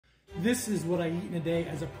This is what I eat in a day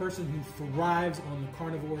as a person who thrives on the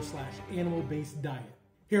carnivore/animal-based diet.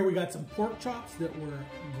 Here we got some pork chops that were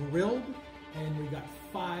grilled, and we got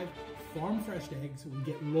 5 farm-fresh eggs we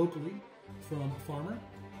get locally from a farmer.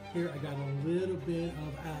 Here I got a little bit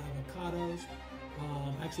of avocados,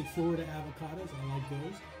 actually Florida avocados, I like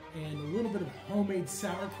those, and a little bit of homemade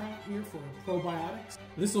sauerkraut here for probiotics.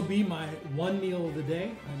 This will be my one meal of the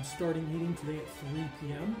day. I'm starting eating today at 3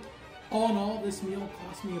 p.m. All in all, this meal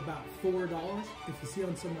cost me about $4. If you see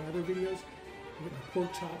on some of my other videos, I get my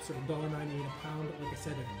pork chops are $1.98 a pound. Like I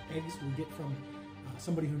said, eggs we get from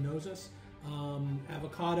somebody who knows us.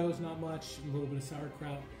 Avocados, not much, a little bit of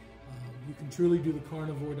sauerkraut. You can truly do the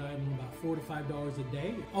carnivore diet in about $4 to $5 a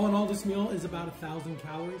day. All in all, this meal is about 1,000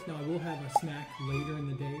 calories. Now, I will have a snack later in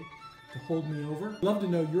the day to hold me over. I'd love to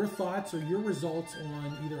know your thoughts or your results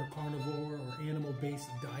on either a carnivore or animal-based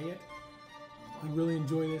diet. I really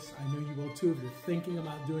enjoy this. I know you will too. If you're thinking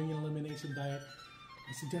about doing an elimination diet,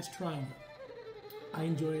 I suggest trying it. I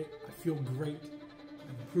enjoy it. I feel great.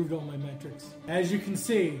 I've improved all my metrics. As you can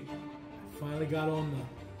see, I finally got on the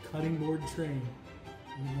cutting board train.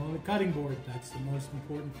 When you're on the cutting board, that's the most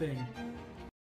important thing.